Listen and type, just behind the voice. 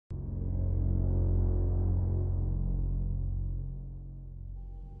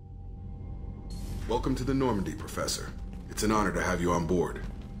Welcome to the Normandy, Professor. It's an honor to have you on board.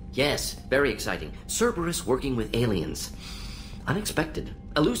 Yes, very exciting. Cerberus working with aliens. Unexpected.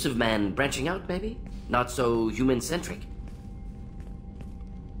 Elusive man branching out, maybe? Not so human-centric.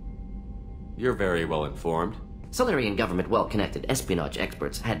 You're very well informed. Solarian government well-connected espionage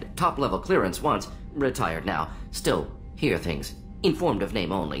experts had top-level clearance once, retired now. Still, hear things. Informed of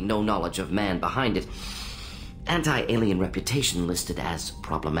name only, no knowledge of man behind it. Anti-alien reputation listed as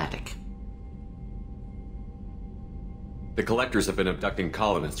problematic. The Collectors have been abducting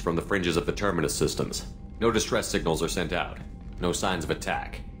colonists from the fringes of the Terminus systems. No distress signals are sent out. No signs of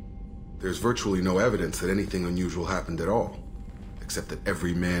attack. There's virtually no evidence that anything unusual happened at all. Except that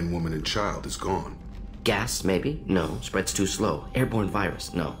every man, woman, and child is gone. Gas, maybe? No. Spreads too slow. Airborne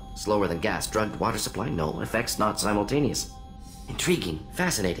virus? No. Slower than gas. Drugged water supply? No. Effects not simultaneous. Intriguing.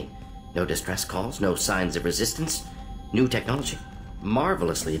 Fascinating. No distress calls. No signs of resistance. New technology.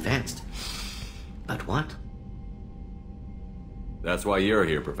 Marvelously advanced. But what? That's why you're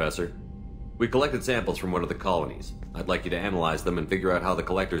here, Professor. We collected samples from one of the colonies. I'd like you to analyze them and figure out how the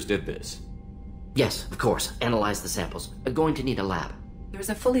Collectors did this. Yes, of course. Analyze the samples. Going to need a lab. There's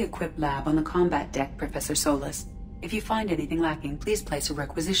a fully equipped lab on the combat deck, Professor Solis. If you find anything lacking, please place a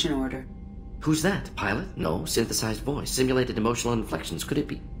requisition order. Who's that? Pilot? No. Synthesized voice. Simulated emotional inflections. Could it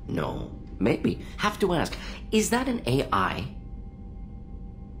be? No. Maybe. Have to ask. Is that an AI?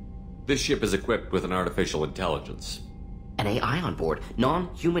 This ship is equipped with an artificial intelligence. An AI on board.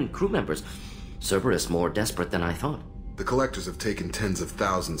 Non-human crew members. Cerberus more desperate than I thought. The Collectors have taken tens of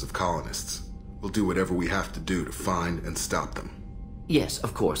thousands of colonists. We'll do whatever we have to do to find and stop them. Yes,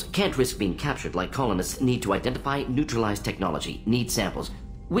 of course. Can't risk being captured like colonists need to identify, neutralize technology, need samples.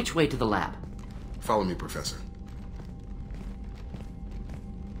 Which way to the lab? Follow me, Professor.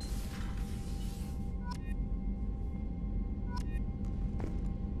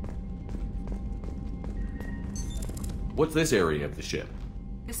 What's this area of the ship?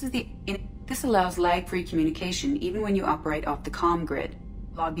 This allows lag-free communication even when you operate off the comm grid.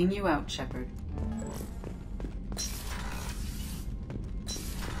 Logging you out, Shepard.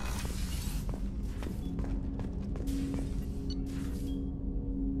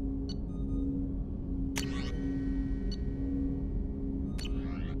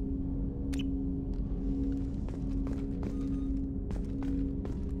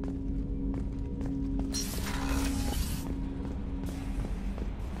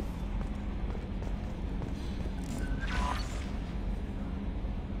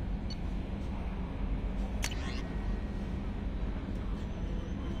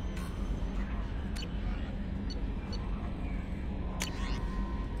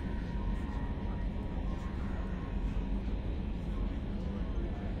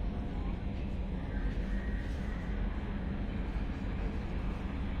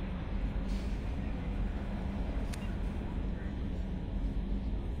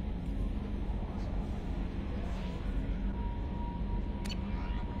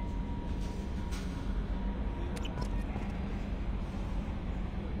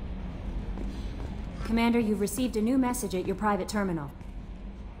 Commander, you've received a new message at your private terminal.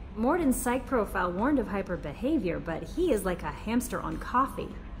 Morden's psych profile warned of hyper behavior, but he is like a hamster on coffee.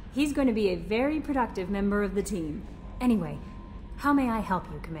 He's going to be a very productive member of the team. Anyway, how may I help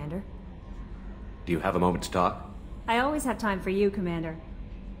you, Commander? Do you have a moment to talk? I always have time for you, Commander.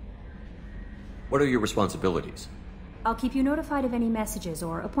 What are your responsibilities? I'll keep you notified of any messages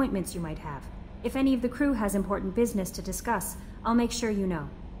or appointments you might have. If any of the crew has important business to discuss, I'll make sure you know.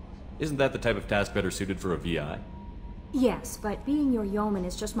 Isn't that the type of task better suited for a VI? Yes, but being your yeoman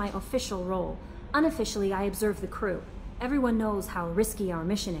is just my official role. Unofficially, I observe the crew. Everyone knows how risky our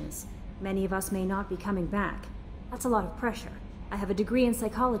mission is. Many of us may not be coming back. That's a lot of pressure. I have a degree in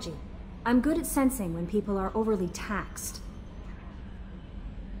psychology. I'm good at sensing when people are overly taxed.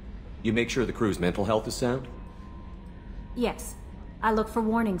 You make sure the crew's mental health is sound? Yes. I look for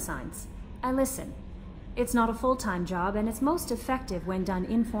warning signs. I listen. It's not a full-time job, and it's most effective when done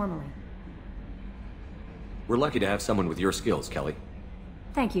informally. We're lucky to have someone with your skills, Kelly.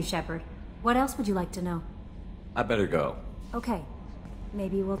 Thank you, Shepard. What else would you like to know? I better go. Okay.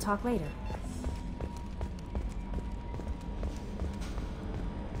 Maybe we'll talk later.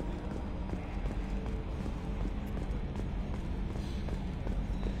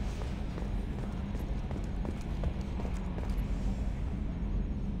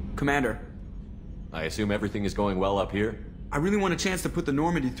 Commander. I assume everything is going well up here? I really want a chance to put the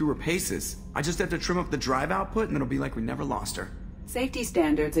Normandy through her paces. I just have to trim up the drive output and it'll be like we never lost her. Safety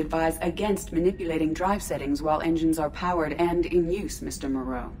standards advise against manipulating drive settings while engines are powered and in use, Mr.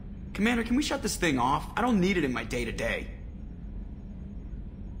 Moreau. Commander, can we shut this thing off? I don't need it in my day-to-day.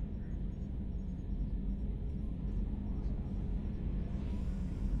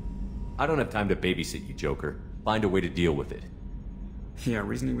 I don't have time to babysit you, Joker. Find a way to deal with it. Yeah,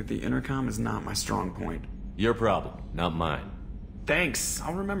 reasoning with the intercom is not my strong point. Your problem, not mine. Thanks,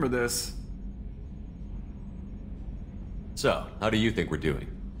 I'll remember this. So, how do you think we're doing?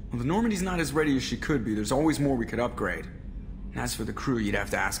 Well, the Normandy's not as ready as she could be. There's always more we could upgrade. And as for the crew, you'd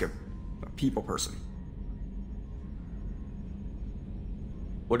have to ask a people person.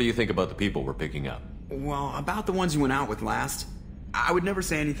 What do you think about the people we're picking up? Well, about the ones you went out with last, I would never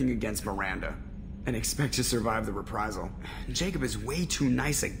say anything against Miranda and expect to survive the reprisal. Jacob is way too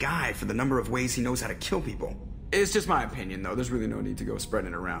nice a guy for the number of ways he knows how to kill people. It's just my opinion, though. There's really no need to go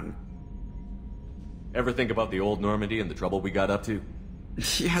spreading it around. Ever think about the old Normandy and the trouble we got up to?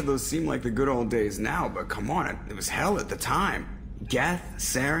 Yeah, those seem like the good old days now, but come on, it was hell at the time. Geth,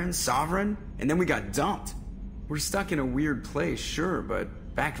 Saren, Sovereign, and then we got dumped. We're stuck in a weird place, sure,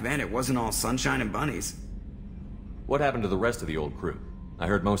 but back then it wasn't all sunshine and bunnies. What happened to the rest of the old crew? I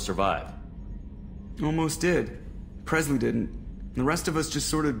heard most survived. Almost did. Presley didn't. The rest of us just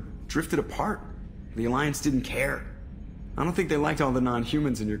sort of drifted apart. The Alliance didn't care. I don't think they liked all the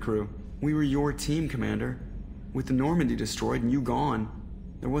non-humans in your crew. We were your team, Commander. With the Normandy destroyed and you gone,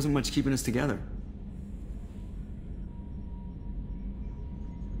 there wasn't much keeping us together.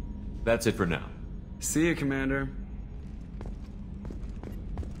 That's it for now. See you, Commander.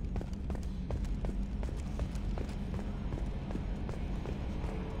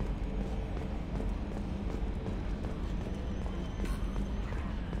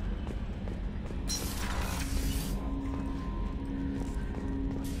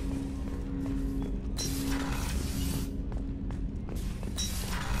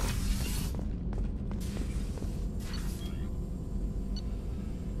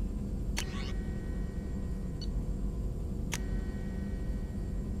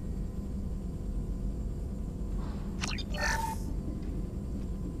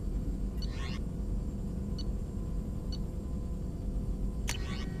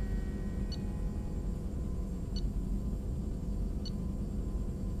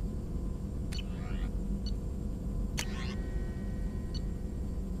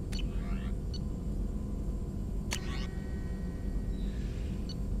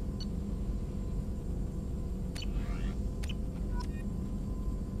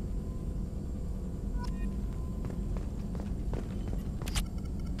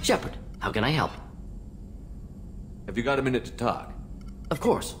 Shepard, how can I help? Have you got a minute to talk? Of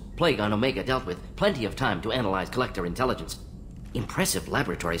course. Plague on Omega dealt with. Plenty of time to analyze collector intelligence. Impressive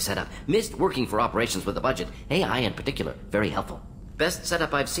laboratory setup. Missed working for operations with a budget. AI in particular. Very helpful. Best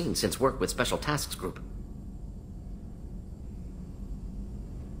setup I've seen since work with Special Tasks Group.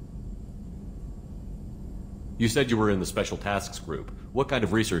 You said you were in the Special Tasks Group. What kind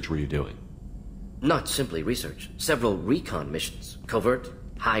of research were you doing? Not simply research. Several recon missions. Covert,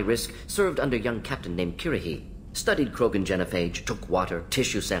 high risk, served under a young captain named Kirahi. Studied Krogan genophage, took water,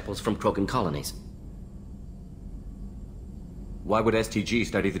 tissue samples from Krogan colonies. Why would STG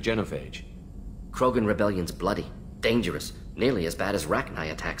study the genophage? Krogan rebellion's bloody, dangerous, nearly as bad as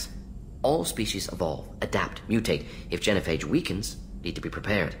Rachni attacks. All species evolve, adapt, mutate. If genophage weakens, need to be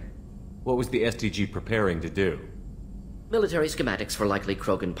prepared. What was the STG preparing to do? Military schematics for likely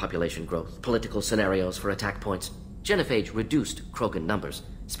Krogan population growth, political scenarios for attack points. Genophage reduced Krogan numbers.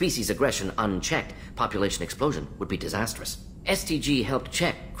 Species aggression unchecked, population explosion would be disastrous. STG helped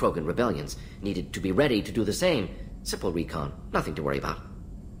check Krogan rebellions, needed to be ready to do the same. Simple recon, nothing to worry about.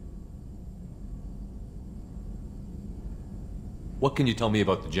 What can you tell me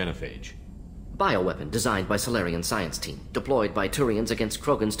about the genophage? Bioweapon designed by Solarian science team, deployed by Turians against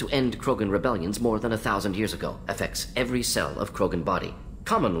Krogans to end Krogan rebellions more than 1,000 years ago. Affects every cell of Krogan body.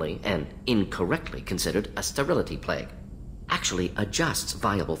 Commonly and incorrectly considered a sterility plague. Actually adjusts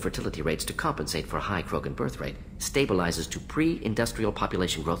viable fertility rates to compensate for high Krogan birth rate. Stabilizes to pre-industrial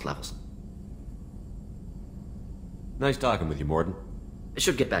population growth levels. Nice talking with you, Morden.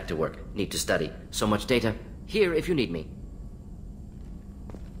 Should get back to work. Need to study. So much data. Here if you need me.